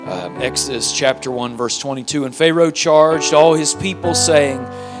Exodus chapter 1, verse 22. And Pharaoh charged all his people, saying,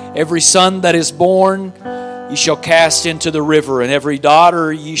 every son that is born ye shall cast into the river, and every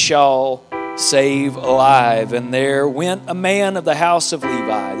daughter ye shall save alive. And there went a man of the house of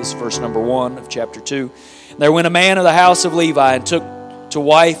Levi. This is verse number 1 of chapter 2. And there went a man of the house of Levi, and took to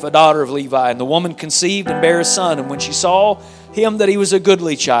wife a daughter of Levi. And the woman conceived and bare a son. And when she saw him that he was a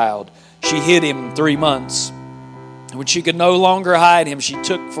goodly child, she hid him 3 months. And when she could no longer hide him, she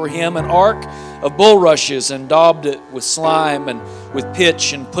took for him an ark of bulrushes and daubed it with slime and with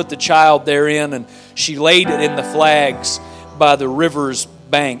pitch, and put the child therein, and she laid it in the flags by the river's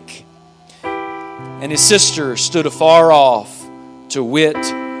bank. And his sister stood afar off to wit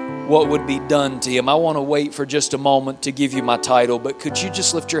what would be done to him. I want to wait for just a moment to give you my title, but could you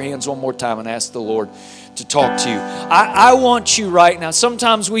just lift your hands one more time and ask the Lord to talk to you? I want you right now.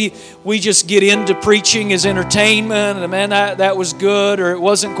 Sometimes we just get into preaching as entertainment, and man, that was good, or it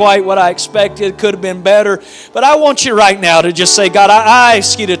wasn't quite what I expected, it could have been better. But I want you right now to just say, God, I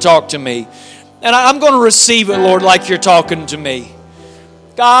ask you to talk to me. And I'm going to receive it, Lord, like you're talking to me.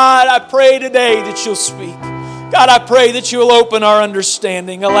 God, I pray today that you'll speak. God, I pray that you'll open our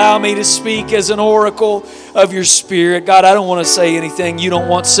understanding. Allow me to speak as an oracle of your Spirit. God, I don't want to say anything you don't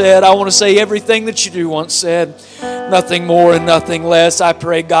want said. I want to say everything that you do want said. Nothing more and nothing less. I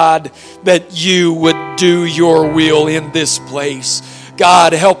pray, God, that you would do your will in this place.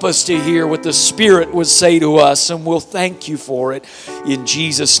 God, help us to hear what the Spirit would say to us, and we'll thank you for it in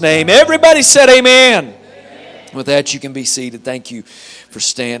Jesus' name. Everybody said amen. With that, you can be seated. Thank you for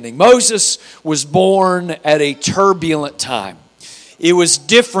standing. Moses was born at a turbulent time. It was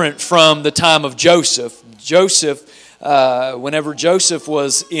different from the time of Joseph. Whenever Joseph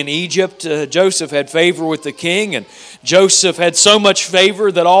was in Egypt, Joseph had favor with the king, and Joseph had so much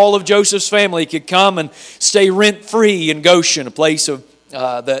favor that all of Joseph's family could come and stay rent-free in Goshen, a place of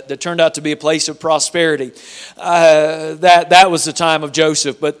that turned out to be a place of prosperity. That was the time of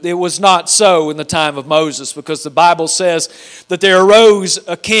Joseph, but it was not so in the time of Moses, because the Bible says that there arose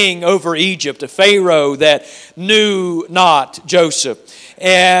a king over Egypt, a Pharaoh that knew not Joseph.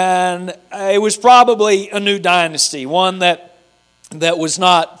 And it was probably a new dynasty, one that was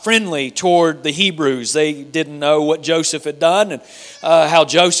not friendly toward the Hebrews. They didn't know what Joseph had done, and how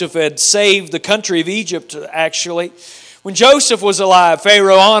Joseph had saved the country of Egypt, actually. When Joseph was alive,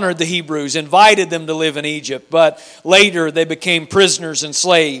 Pharaoh honored the Hebrews, invited them to live in Egypt, but later they became prisoners and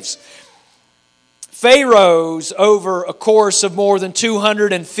slaves. Pharaohs, over a course of more than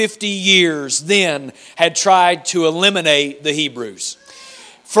 250 years, then had tried to eliminate the Hebrews.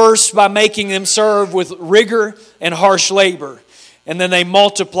 First, by making them serve with rigor and harsh labor. And then they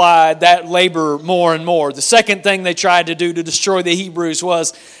multiplied that labor more and more. The second thing they tried to do to destroy the Hebrews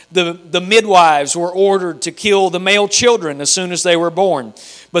was the midwives were ordered to kill the male children as soon as they were born.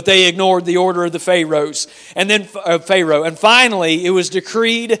 But they ignored the order of the Pharaohs. And then Pharaoh. And finally, it was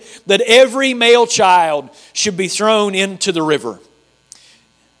decreed that every male child should be thrown into the river.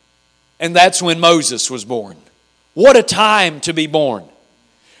 And that's when Moses was born. What a time to be born.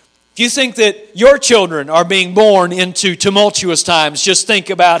 If you think that your children are being born into tumultuous times, just think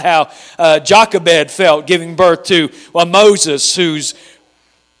about how Jochebed felt giving birth to Moses, whose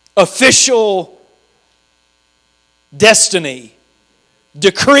official destiny,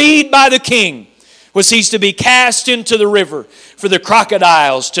 decreed by the king, was he's to be cast into the river for the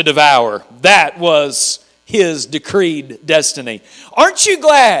crocodiles to devour. That was his decreed destiny. Aren't you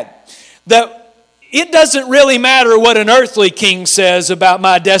glad that it doesn't really matter what an earthly king says about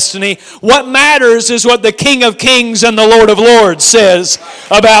my destiny? What matters is what the King of Kings and the Lord of Lords says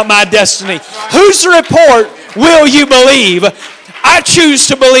about my destiny. Whose report will you believe? I choose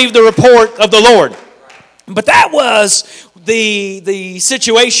to believe the report of the Lord. But that was the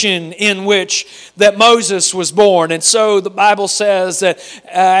situation in which that Moses was born. And so the Bible says that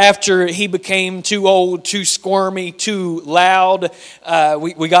after he became too old, too squirmy, too loud,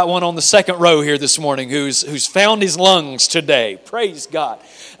 we got one on the second row here this morning who's found his lungs today. Praise God.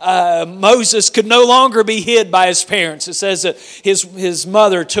 Moses could no longer be hid by his parents. It says that his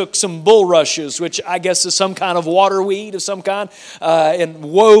mother took some bulrushes, which I guess is some kind of waterweed of some kind, and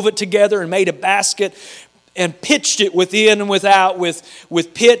wove it together and made a basket, and pitched it within and without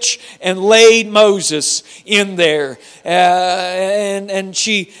with pitch, and laid Moses in there. And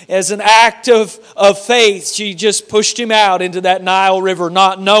she, as an act of faith, she just pushed him out into that Nile River,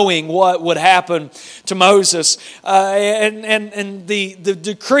 not knowing what would happen to Moses. And the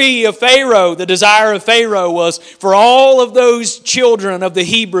decree of Pharaoh, the desire of Pharaoh, was for all of those children of the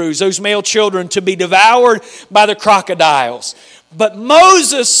Hebrews, those male children, to be devoured by the crocodiles. But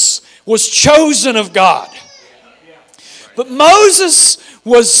Moses was chosen of God. But Moses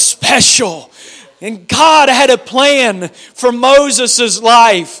was special. And God had a plan for Moses'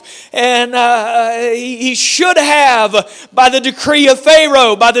 life. And he should have, by the decree of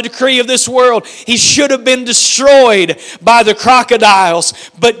Pharaoh, by the decree of this world, he should have been destroyed by the crocodiles.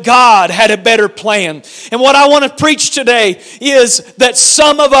 But God had a better plan. And what I want to preach today is that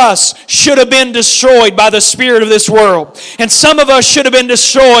some of us should have been destroyed by the spirit of this world. And some of us should have been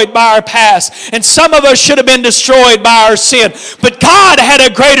destroyed by our past. And some of us should have been destroyed by our sin. But God had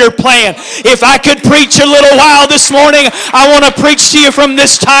a greater plan. If I could preach a little while this morning, I want to preach to you from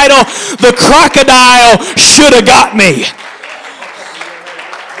this title, The Crocodile Should Have Got Me.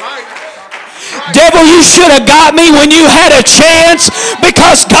 Devil, you should have got me when you had a chance,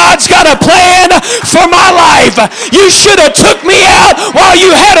 because God's got a plan for my life. You should have took me out while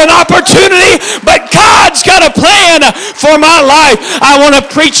you had an opportunity, but God's got a plan for my life. I want to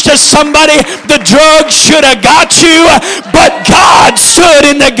preach to somebody, the drugs should have got you, but God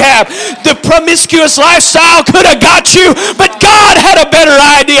stood in the gap. The promiscuous lifestyle could have got you, but God had a better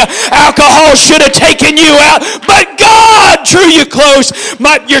idea. Alcohol should have taken you out, but God drew you close.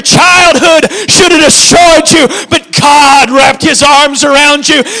 Your childhood should have destroyed you, but God wrapped his arms around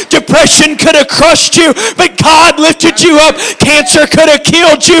you. Depression could have crushed you, but God lifted you up. Cancer could have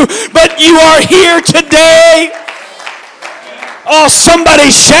killed you, but you are here today. Oh,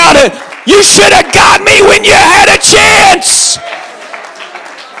 somebody shouted, you should have got me when you had a chance.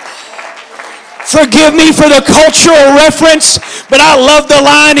 Forgive me for the cultural reference, but I love the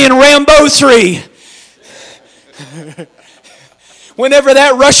line in Rambo 3. Whenever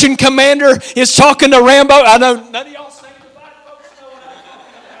that Russian commander is talking to Rambo, I know none of y'all think the black folks know it.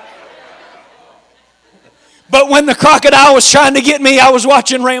 But when the crocodile was trying to get me, I was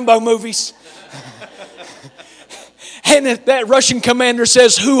watching Rambo movies. And that Russian commander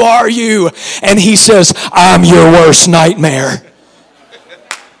says, who are you? And he says, I'm your worst nightmare.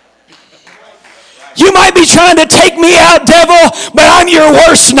 You might be trying to take me out, devil, but I'm your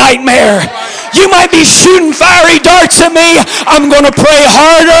worst nightmare. You might be shooting fiery darts at me. I'm going to pray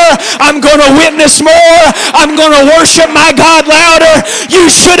harder. I'm going to witness more. I'm going to worship my God louder.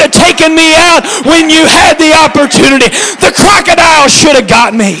 You should have taken me out when you had the opportunity. The crocodile should have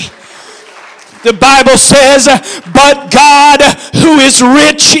got me. The Bible says, but God, who is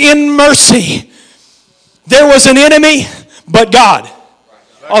rich in mercy. There was an enemy, but God.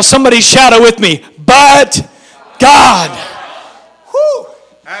 Oh, somebody shout it with me. But God. Whew.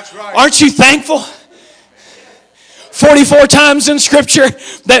 That's right. Aren't you thankful? 44 times in Scripture,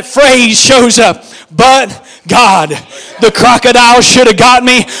 that phrase shows up. But God. The crocodile should have got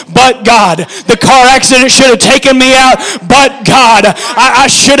me, but God. The car accident should have taken me out, but God. I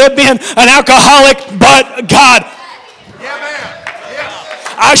should have been an alcoholic, but God. Yeah, man. Yeah.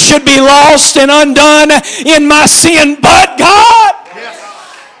 I should be lost and undone in my sin, but God.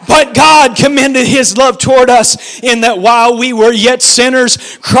 But God commended his love toward us in that while we were yet sinners,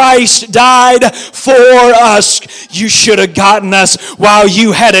 Christ died for us. You should have gotten us while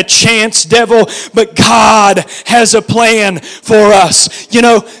you had a chance, devil. But God has a plan for us. You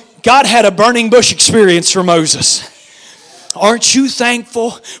know, God had a burning bush experience for Moses. Aren't you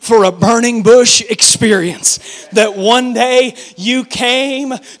thankful for a burning bush experience? That one day you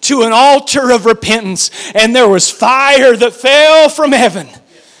came to an altar of repentance and there was fire that fell from heaven.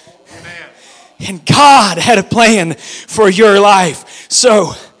 And God had a plan for your life.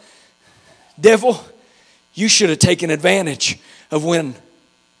 So, devil, you should have taken advantage of when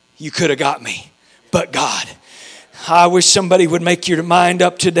you could have got me. But God, I wish somebody would make your mind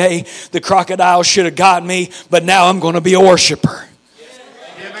up today. The crocodile should have got me, but now I'm going to be a worshiper.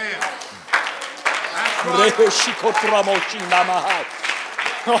 Amen.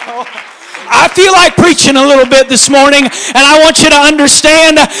 I feel like preaching a little bit this morning, and I want you to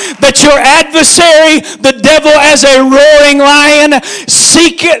understand that your adversary, the devil, as a roaring lion,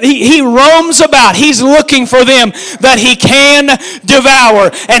 he roams about. He's looking for them that he can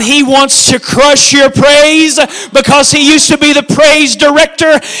devour, and he wants to crush your praise because he used to be the praise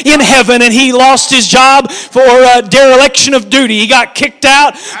director in heaven, and he lost his job for dereliction of duty. He got kicked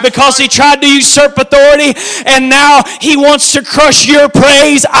out because he tried to usurp authority, and now he wants to crush your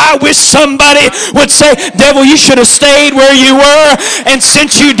praise. I wish somebody would say, devil, you should have stayed where you were, and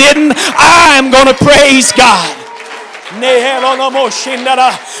since you didn't, I'm going to praise God. No,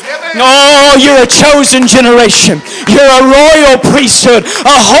 you're a chosen generation. You're a royal priesthood,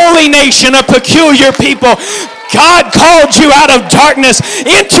 a holy nation, a peculiar people. God called you out of darkness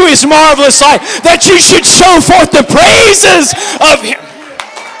into his marvelous light, that you should show forth the praises of him.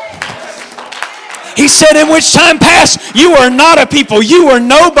 He said, in which time past, you were not a people, you were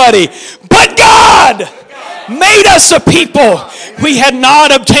nobody. But God made us a people. We had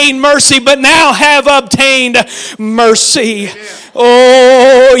not obtained mercy, but now have obtained mercy.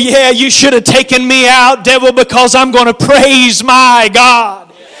 Oh, yeah, you should have taken me out, devil, because I'm going to praise my God.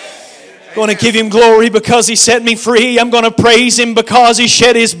 I'm going to give Him glory because He set me free. I'm going to praise Him because He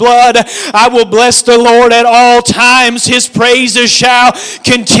shed His blood. I will bless the Lord at all times. His praises shall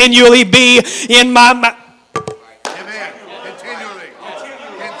continually be in my mouth. Amen. Continually.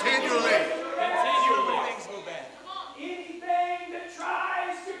 Anything that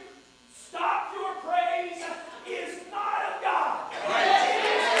tries to stop your praise is not of God.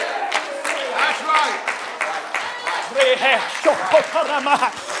 That's right.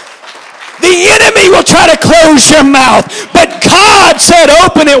 The enemy will try to close your mouth, but God said,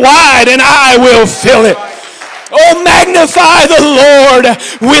 open it wide and I will fill it. Oh, magnify the Lord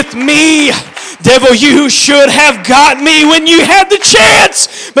with me. Devil, you should have got me when you had the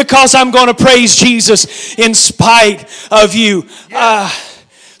chance, because I'm going to praise Jesus in spite of you.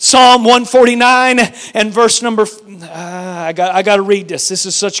 Psalm 149 and verse number... I got to read this. This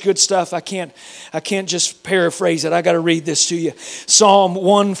is such good stuff. I can't just paraphrase it. I got to read this to you. Psalm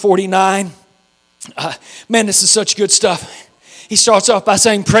 149. Man, this is such good stuff. He starts off by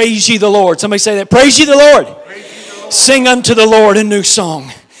saying, praise ye the Lord. Somebody say that. Praise ye the Lord. Sing unto the Lord a new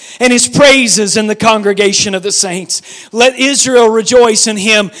song, and His praises in the congregation of the saints. Let Israel rejoice in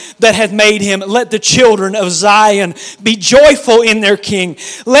Him that hath made Him. Let the children of Zion be joyful in their King.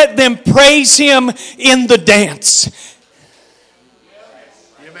 Let them praise Him in the dance.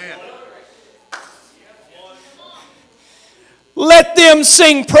 Amen. Let them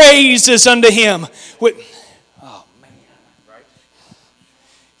sing praises unto Him. Oh, man.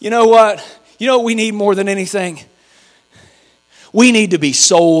 You know what? You know what we need more than anything? We need to be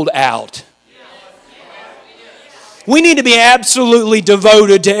sold out. We need to be absolutely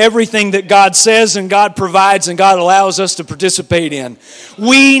devoted to everything that God says and God provides and God allows us to participate in.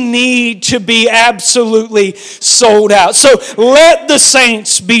 We need to be absolutely sold out. So let the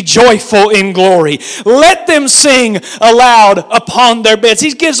saints be joyful in glory. Let them sing aloud upon their beds.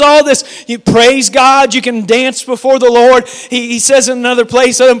 He gives all this. You praise God. You can dance before the Lord. He says in another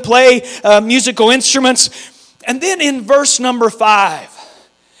place, let them play musical instruments. And then in verse number 5,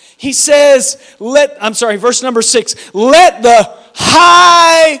 he says, verse number 6, let the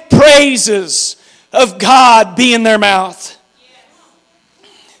high praises of God be in their mouth.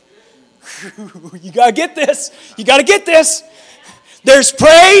 You got to get this. You got to get this. There's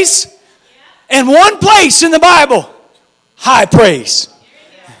praise and one place in the Bible, high praise.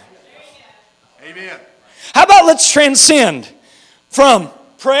 Amen. How about let's transcend from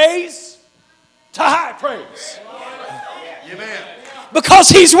praise to high praise? Amen. Because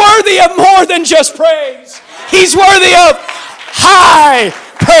He's worthy of more than just praise. He's worthy of high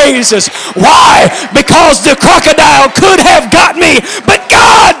praises. Why? Because the crocodile could have got me, but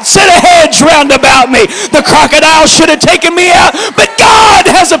God set a hedge round about me. The crocodile should have taken me out, but God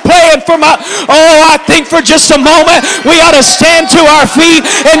has a plan for my... Oh, I think for just a moment we ought to stand to our feet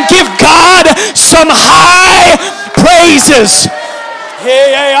and give God some high praises.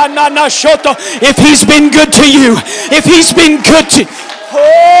 If He's been good to you, if He's been good to...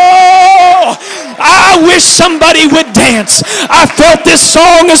 Oh, I wish somebody would dance. I felt this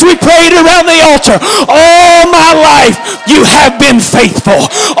song as we prayed around the altar. All my life you have been faithful.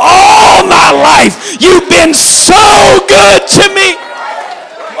 All my life you've been so good to me.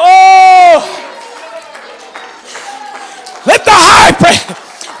 Oh, let the high praise...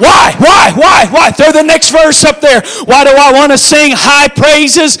 Why? Throw the next verse up there. Why do I want to sing high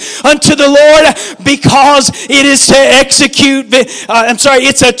praises unto the Lord? Because it is to execute,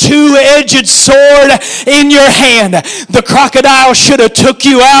 it's a two-edged sword in your hand. The crocodile should have took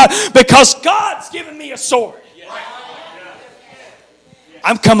you out because God's given me a sword.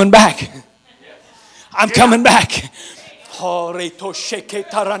 I'm coming back. I'm coming back.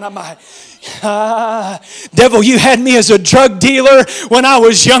 Devil, you had me as a drug dealer when I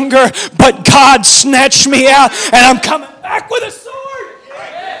was younger, but God snatched me out, and I'm coming back with a sword.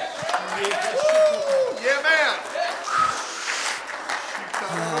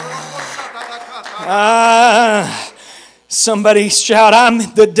 Somebody shout, I'm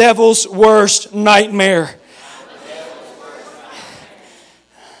the devil's worst nightmare.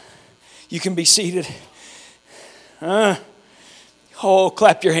 You can be seated. Oh,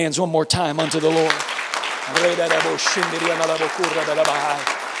 clap your hands one more time unto the Lord.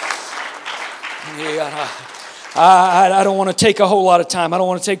 I don't want to take a whole lot of time. I don't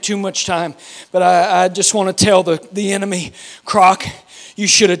want to take too much time. But I just want to tell the enemy, Croc, you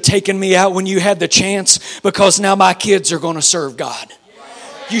should have taken me out when you had the chance, because now my kids are going to serve God.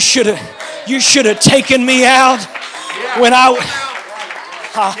 You should have taken me out when I...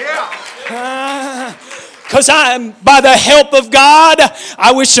 Because by the help of God,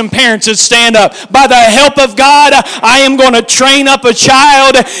 I wish some parents would stand up. By the help of God, I am going to train up a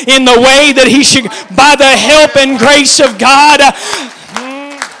child in the way that he should. By the help and grace of God,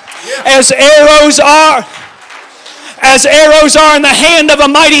 as arrows are in the hand of a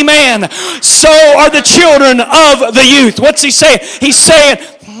mighty man, so are the children of the youth. What's he saying? He's saying,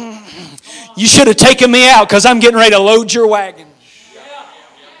 you should have taken me out because I'm getting ready to load your wagon.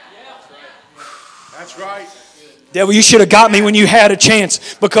 That's right. Devil, you should have got me when you had a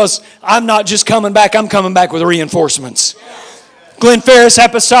chance, because I'm not just coming back, I'm coming back with reinforcements. Glen Ferris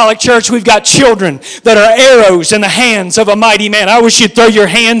Apostolic Church, we've got children that are arrows in the hands of a mighty man. I wish you'd throw your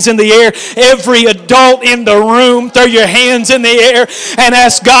hands in the air. Every adult in the room, throw your hands in the air and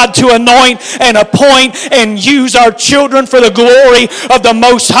ask God to anoint and appoint and use our children for the glory of the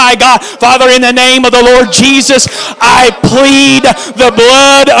Most High God. Father, in the name of the Lord Jesus, I plead the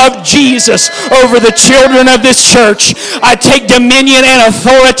blood of Jesus over the children of this church. I take dominion and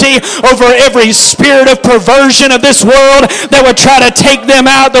authority over every spirit of perversion of this world that would try to take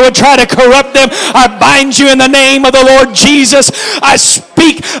them out, that would try to corrupt them. I bind you in the name of the Lord Jesus. I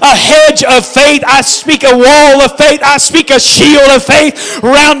speak a hedge of faith. I speak a wall of faith. I speak a shield of faith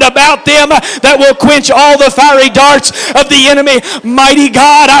round about them that will quench all the fiery darts of the enemy. Mighty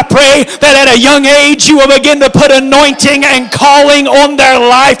God, I pray that at a young age you will begin to put anointing and calling on their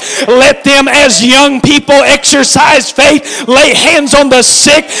life. Let them as young people exercise faith, lay hands on the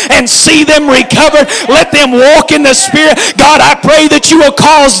sick and see them recover. Let them walk in the Spirit. God, I pray that you will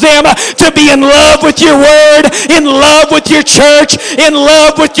cause them to be in love with your word, in love with your church, in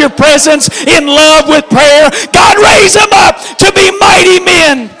love with your presence, in love with prayer. God, raise them up to be mighty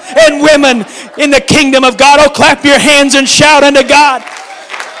men and women in the kingdom of God. Oh, clap your hands and shout unto God.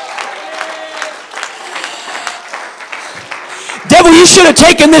 Devil, you should have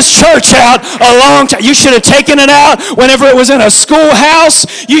taken this church out a long time. You should have taken it out whenever it was in a schoolhouse.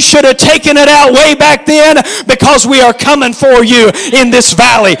 You should have taken it out way back then, because we are coming for you in this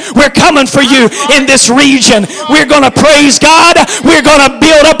valley. We're coming for you in this region. We're going to praise God. We're going to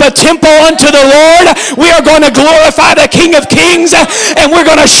build up a temple unto the Lord. We are going to glorify the King of Kings, and we're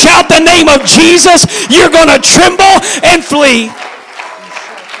going to shout the name of Jesus. You're going to tremble and flee.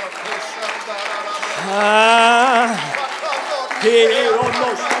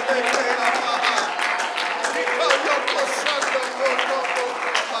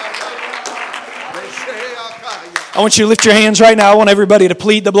 I want you to lift your hands right now. I want everybody to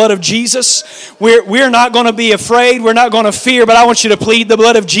plead the blood of Jesus. We're not going to be afraid. We're not going to fear, but I want you to plead the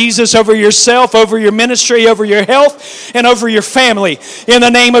blood of Jesus over yourself, over your ministry, over your health, and over your family. In the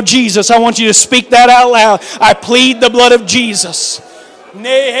name of Jesus, I want you to speak that out loud. I plead the blood of Jesus.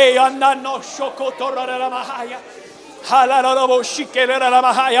 I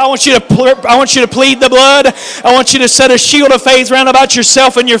want you to plead the blood. I want you to set a shield of faith round about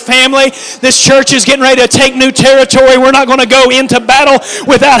yourself and your family. This church is getting ready to take new territory. We're not going to go into battle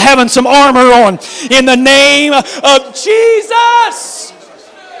without having some armor on. In the name of Jesus.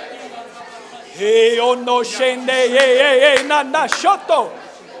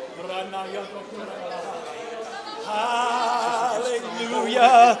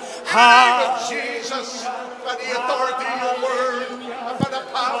 Hallelujah. Jesus, by the authority of your word, by the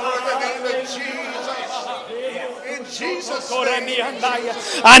power of the name of Jesus. In Jesus' name.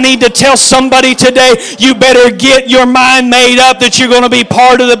 I need to tell somebody today, you better get your mind made up that you're going to be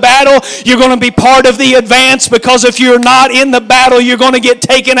part of the battle. You're going to be part of the advance, because if you're not in the battle, you're going to get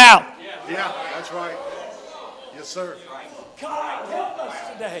taken out. Yeah, that's right. Yes, sir. God, help us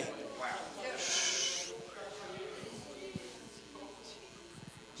today.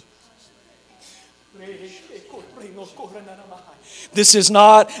 This is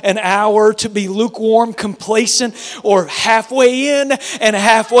not an hour to be lukewarm, complacent, or halfway in and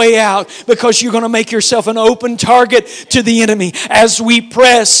halfway out, because you're going to make yourself an open target to the enemy. As we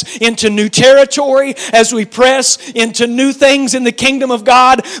press into new territory, as we press into new things in the kingdom of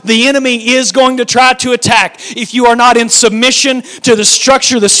God, the enemy is going to try to attack. If you are not in submission to the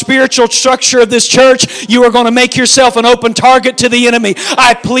structure, the spiritual structure of this church, you are going to make yourself an open target to the enemy.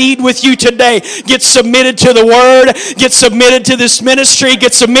 I plead with you today, get submitted to the word, get submitted to this ministry,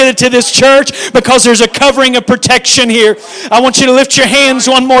 get submitted to this church, because there's a covering of protection here. I want you to lift your hands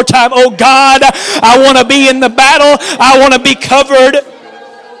one more time. Oh God, I want to be in the battle. I want to be covered.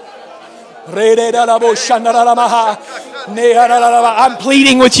 I'm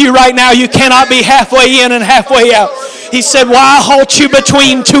pleading with you right now. You cannot be halfway in and halfway out. He said, why halt you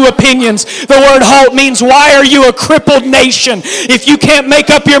between two opinions? The word halt means, why are you a crippled nation? If you can't make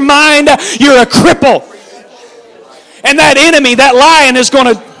up your mind, you're a cripple. And that enemy, that lion is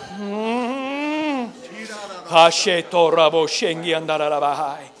going to...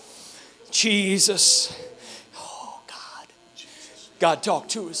 Jesus. Oh, God. God, talk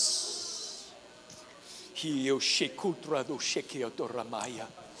to us.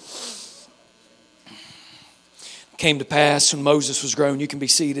 Came to pass when Moses was grown. You can be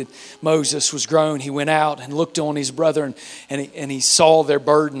seated. Moses was grown. He went out and looked on his brethren, and he saw their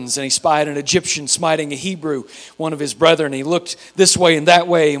burdens, and he spied an Egyptian smiting a Hebrew, one of his brethren. He looked this way and that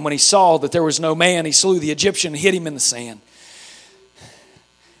way, and when he saw that there was no man, he slew the Egyptian and hid him in the sand.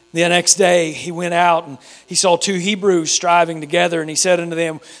 The next day he went out and he saw two Hebrews striving together, and he said unto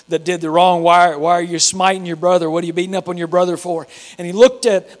them that did the wrong, why are you smiting your brother? What are you beating up on your brother for? And he looked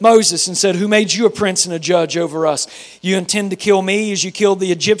at Moses and said, who made you a prince and a judge over us? You intend to kill me as you killed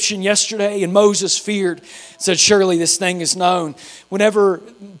the Egyptian yesterday? And Moses feared, said, surely this thing is known. Whenever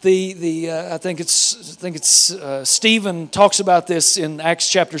I think it's Stephen talks about this in Acts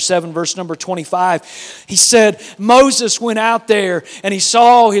chapter 7, verse number 25. He said Moses went out there and he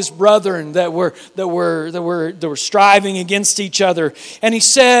saw his brethren that were striving against each other, and he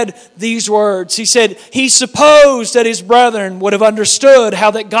said these words. He said he supposed that his brethren would have understood how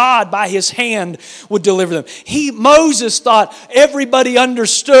that God by His hand would deliver them. Moses thought everybody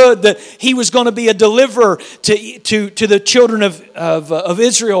understood that he was going to be a deliverer to the children of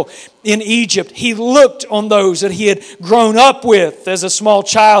Israel in Egypt. He looked on those that he had grown up with as a small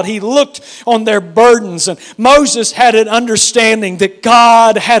child. He looked on their burdens, and Moses had an understanding that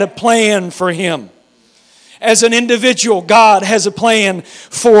God had a plan for him. As an individual, God has a plan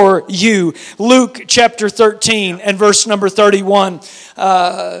for you. Luke chapter 13 and verse number 31.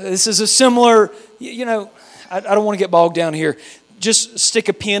 This is a similar, I don't want to get bogged down here. Just stick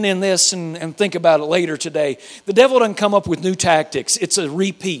a pin in this and think about it later today. The devil doesn't come up with new tactics. It's a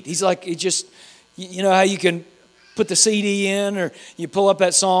repeat. He's like, you know how you can put the CD in, or you pull up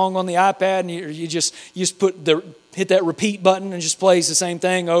that song on the iPad and you just hit that repeat button and just plays the same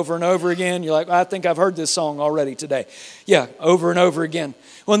thing over and over again. You're like, I think I've heard this song already today. Yeah, over and over again.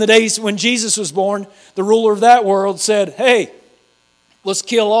 Well, in the days when Jesus was born, the ruler of that world said, hey, let's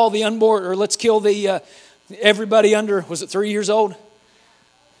kill all the unborn, or let's kill everybody under, was it 3 years old?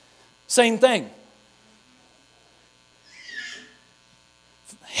 Same thing.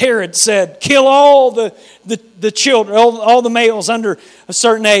 Herod said, kill all the children, all the males under a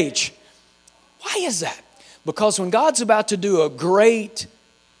certain age. Why is that? Because when God's about to do a great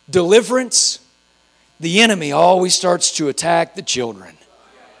deliverance, the enemy always starts to attack the children.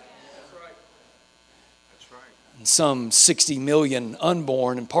 And some 60 million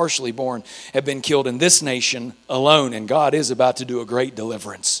unborn and partially born have been killed in this nation alone, and God is about to do a great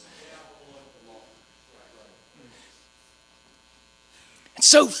deliverance. It's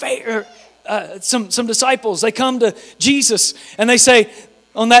so fair. Some disciples, they come to Jesus and they say,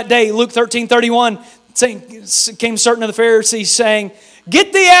 on that day, Luke 13:31, came certain of the Pharisees saying,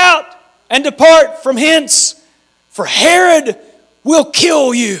 get thee out and depart from hence, for Herod will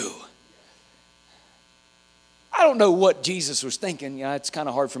kill you. I don't know what Jesus was thinking. It's kind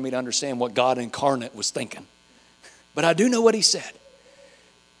of hard for me to understand what God incarnate was thinking. But I do know what He said.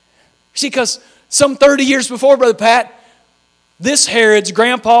 See, because some 30 years before, Brother Pat, this Herod's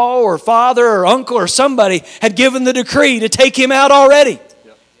grandpa or father or uncle or somebody had given the decree to take him out already.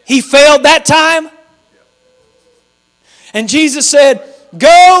 Yep. He failed that time. Yep. And Jesus said,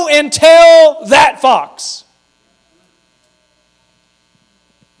 go and tell that fox.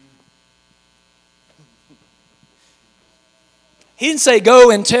 He didn't say go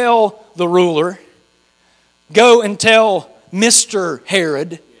and tell the ruler. Go and tell Mr.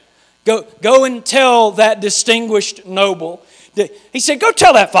 Herod. Go and tell that distinguished noble. He said, go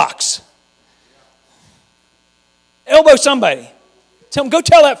tell that fox. Elbow somebody. Tell him, go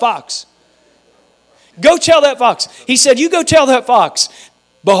tell that fox. Go tell that fox. He said, you go tell that fox.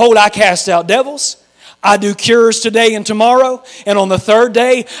 Behold, I cast out devils. I do cures today and tomorrow, and on the third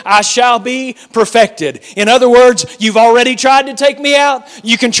day I shall be perfected. In other words, you've already tried to take me out.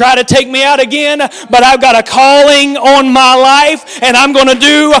 You can try to take me out again, but I've got a calling on my life, and I'm going to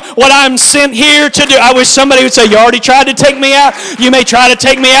do what I'm sent here to do. I wish somebody would say, you already tried to take me out. You may try to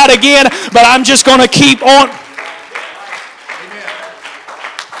take me out again, but I'm just going to keep on.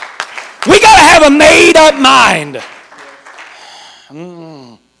 We got to have a made-up mind.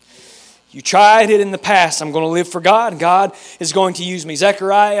 You tried it in the past. I'm going to live for God, and God is going to use me.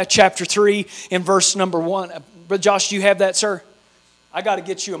 Zechariah chapter 3 in verse number 1. Brother Josh, do you have that, sir? I got to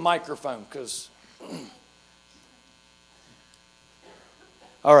get you a microphone because...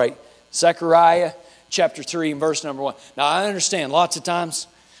 All right. Zechariah chapter 3 and verse number 1. Now, I understand lots of times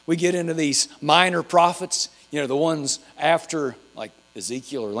we get into these minor prophets. You know, the ones after, like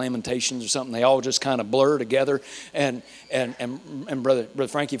Ezekiel or Lamentations or something, they all just kind of blur together. And Brother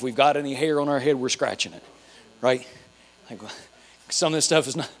Frankie, if we've got any hair on our head, we're scratching it, right? Like, some of this stuff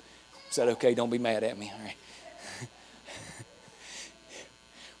is not. Is that okay? Don't be mad at me. All right.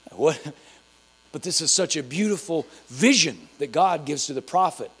 What? But this is such a beautiful vision that God gives to the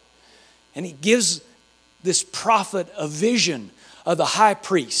prophet. And he gives this prophet a vision of the high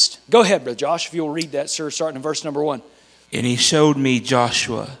priest. Go ahead, Brother Josh, if you'll read that, sir, starting in verse number 1. And he showed me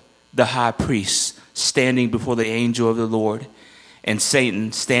Joshua, the high priest, standing before the angel of the Lord, and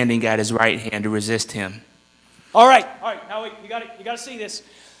Satan standing at his right hand to resist him. All right. Now you got to see this.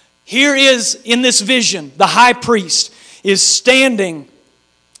 Here is, in this vision, the high priest is standing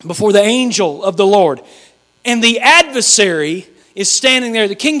before the angel of the Lord. And the adversary is standing there.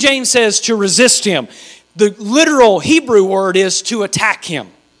 The King James says to resist him. The literal Hebrew word is to attack him.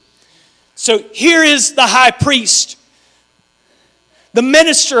 So here is the high priest, the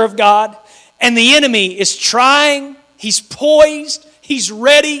minister of God, and the enemy is trying, he's poised, he's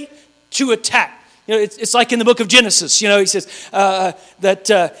ready to attack. You know, it's like in the book of Genesis. You know, he says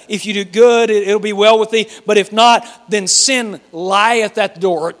that if you do good, it'll be well with thee. But if not, then sin lieth at the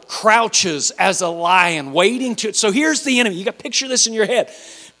door. It crouches as a lion, waiting to. So here's the enemy. You got to picture this in your head.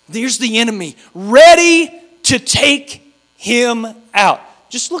 Here's the enemy, ready to take him out.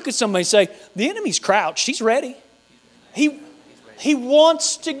 Just look at somebody and say, the enemy's crouched. He's ready. He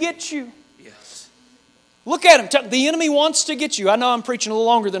wants to get you. Look at him. The enemy wants to get you. I know I'm preaching a little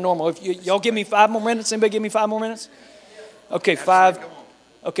longer than normal. If y'all give me 5 more minutes. Anybody give me 5 more minutes? Okay, 5.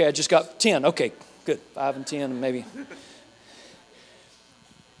 Okay, I just got 10. Okay, good. 5 and 10 maybe.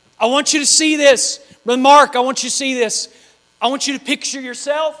 I want you to see this. Brother Mark, I want you to see this. I want you to picture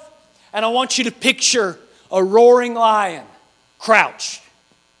yourself, and I want you to picture a roaring lion crouched.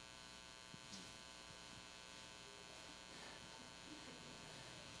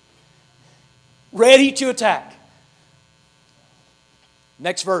 Ready to attack.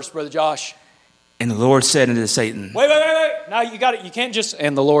 Next verse, Brother Josh. And the Lord said unto Satan. Wait. Now you got it. You can't just,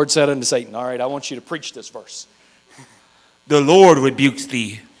 and the Lord said unto Satan. All right, I want you to preach this verse. The Lord rebukes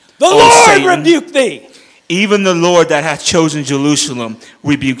thee. The Lord rebuke thee. Even the Lord that hath chosen Jerusalem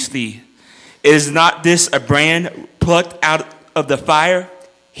rebukes thee. Is not this a brand plucked out of the fire?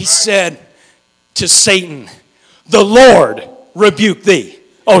 He said to Satan, the Lord rebuke thee,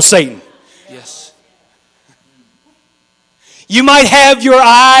 O Satan. Yes. You might have your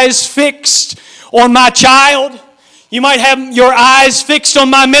eyes fixed on my child. You might have your eyes fixed on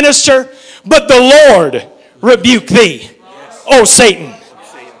my minister. But the Lord rebuke thee, O Satan.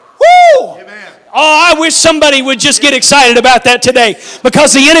 Woo! Oh, I wish somebody would just get excited about that today,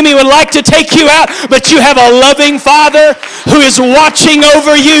 because the enemy would like to take you out, but you have a loving Father who is watching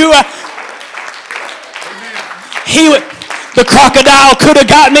over you. The crocodile could have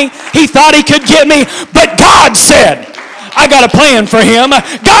got me. He thought he could get me, but God said, I got a plan for him.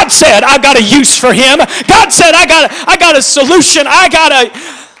 God said, I got a use for him. God said, I got a solution.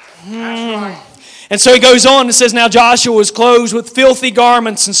 And so he goes on and says, now Joshua was clothed with filthy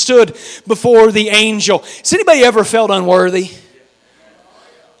garments and stood before the angel. Has anybody ever felt unworthy? I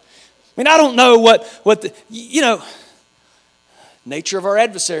mean, I don't know what the, nature of our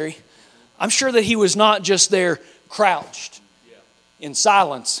adversary. I'm sure that he was not just there crouched in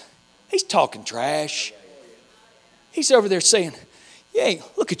silence. He's talking trash. He's over there saying,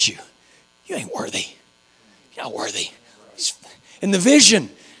 look at you. You ain't worthy. You're not worthy. In the vision,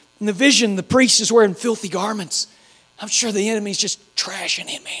 the priest is wearing filthy garments. I'm sure the enemy's just trashing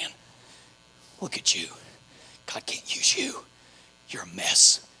him, man. Look at you. God can't use you. You're a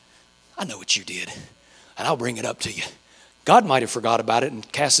mess. I know what you did, and I'll bring it up to you. God might have forgot about it and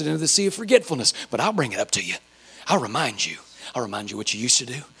cast it into the sea of forgetfulness, but I'll bring it up to you. I'll remind you. I'll remind you what you used to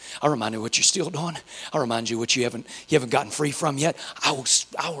do. I'll remind you what you're still doing. I'll remind you what you haven't gotten free from yet. I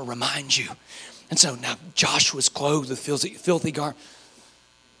will remind you. And so now Joshua's clothed with filthy garments.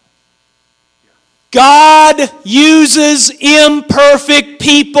 God uses imperfect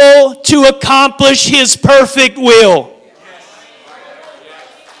people to accomplish His perfect will.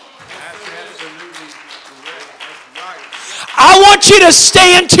 I want you to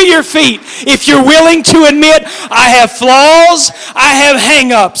stand to your feet if you're willing to admit, I have flaws, I have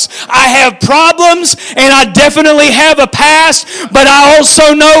hang-ups, I have problems, and I definitely have a past, but I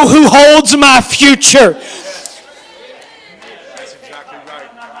also know who holds my future. That's exactly right.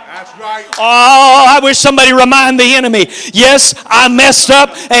 That's right. Oh, I wish somebody remind the enemy, yes, I messed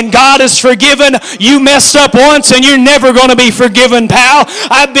up and God is forgiven. You messed up once and you're never going to be forgiven, pal.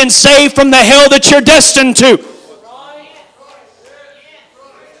 I've been saved from the hell that you're destined to.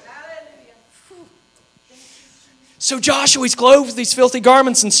 So Joshua, he's clothed with these filthy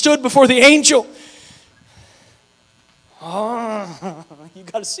garments and stood before the angel. Oh, you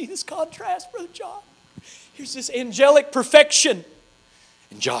got to see this contrast, Brother John. Here's this angelic perfection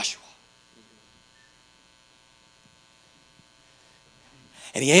in Joshua.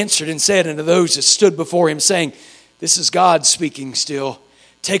 And he answered and said unto those that stood before him, saying, this is God speaking still,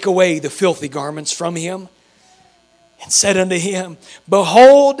 take away the filthy garments from him. And said unto him,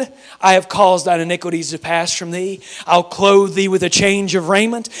 behold, I have caused thine iniquities to pass from thee. I'll clothe thee with a change of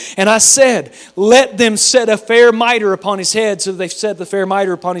raiment. And I said, let them set a fair mitre upon his head. So they set the fair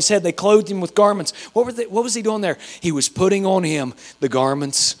mitre upon his head. They clothed him with garments. What was he doing there? He was putting on him the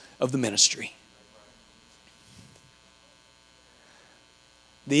garments of the ministry.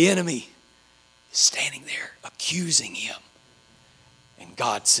 The enemy is standing there accusing him. And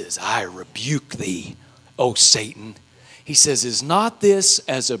God says, I rebuke thee, O Satan. He says, is not this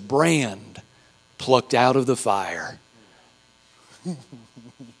as a brand plucked out of the fire?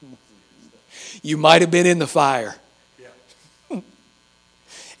 You might have been in the fire. And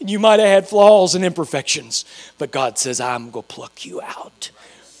you might have had flaws and imperfections. But God says, I'm going to pluck you out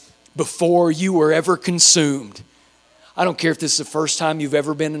before you were ever consumed. I don't care if this is the first time you've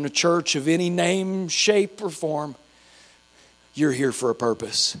ever been in a church of any name, shape, or form. You're here for a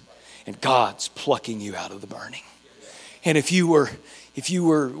purpose. And God's plucking you out of the burning. And if you were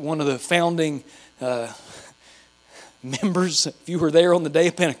one of the founding members, if you were there on the day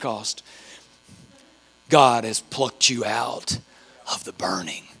of Pentecost, God has plucked you out of the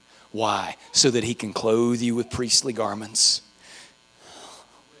burning. Why? So that He can clothe you with priestly garments.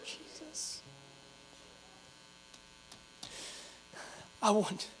 Jesus. I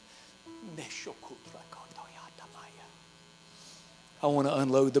want to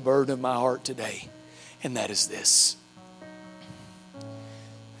unload the burden of my heart today, and that is this.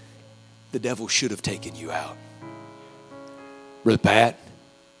 The devil should have taken you out. Brother Pat,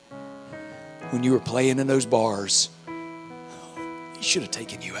 when you were playing in those bars, he should have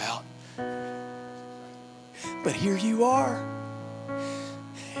taken you out. But here you are.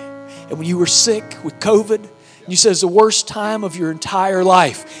 And when you were sick with COVID, you said it's the worst time of your entire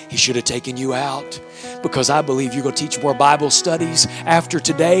life, he should have taken you out. Because I believe you're going to teach more Bible studies after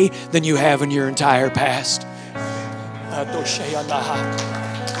today than you have in your entire past.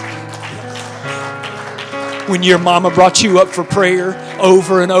 When your mama brought you up for prayer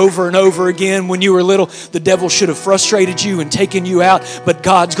over and over and over again when you were little, the devil should have frustrated you and taken you out, but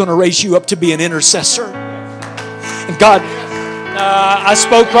God's going to raise you up to be an intercessor. And God, I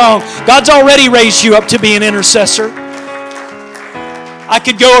spoke wrong. God's already raised you up to be an intercessor. I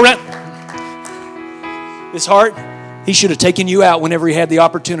could go around this heart. He should have taken you out whenever he had the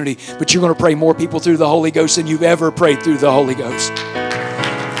opportunity, but you're going to pray more people through the Holy Ghost than you've ever prayed through the Holy Ghost.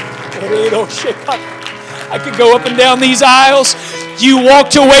 I could go up and down these aisles. You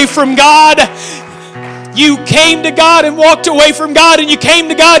walked away from God. You came to God and walked away from God, and you came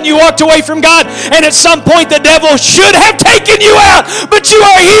to God and you walked away from God, and at some point the devil should have taken you out, but you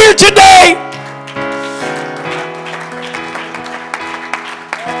are here today.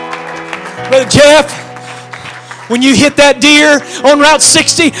 Brother Jeff, when you hit that deer on Route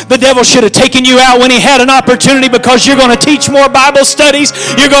 60, the devil should have taken you out when he had an opportunity, because you're going to teach more Bible studies.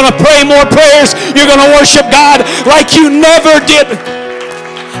 You're going to pray more prayers. You're going to worship God like you never did.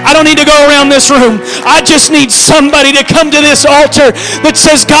 I don't need to go around this room. I just need somebody to come to this altar that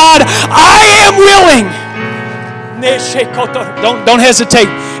says, God, I am willing. Don't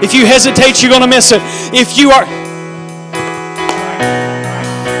hesitate. If you hesitate, you're going to miss it. If you are...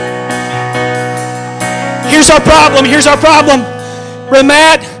 Here's our problem. Brother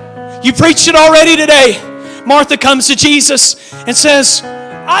Matt, you preached it already today. Martha comes to Jesus and says,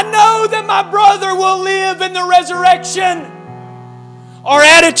 I know that my brother will live in the resurrection. Our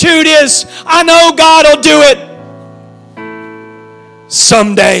attitude is, I know God will do it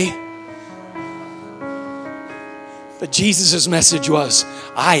someday. But Jesus' message was,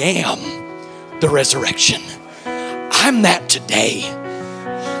 I am the resurrection. I'm that today.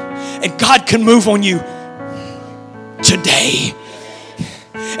 And God can move on you today.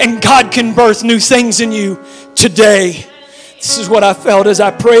 And God can birth new things in you today. This is what I felt as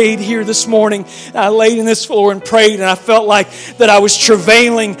I prayed here this morning. I laid in this floor and prayed, and I felt like that I was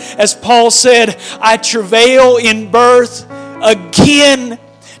travailing. As Paul said, I travail in birth again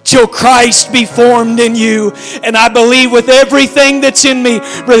till Christ be formed in you. And I believe with everything that's in me,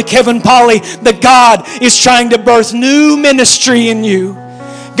 Brother Kevin Polly, that God is trying to birth new ministry in you.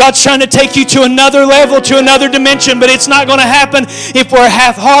 God's trying to take you to another level, to another dimension, but it's not going to happen if we're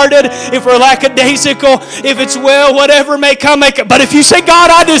half-hearted, if we're lackadaisical, if it's, well, whatever may come, may come. But if you say, God,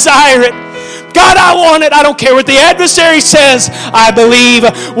 I desire it, God, I want it. I don't care what the adversary says. I believe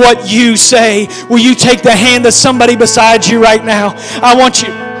what you say. Will you take the hand of somebody beside you right now? I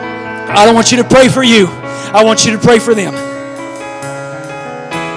don't want you to pray for you. I want you to pray for them.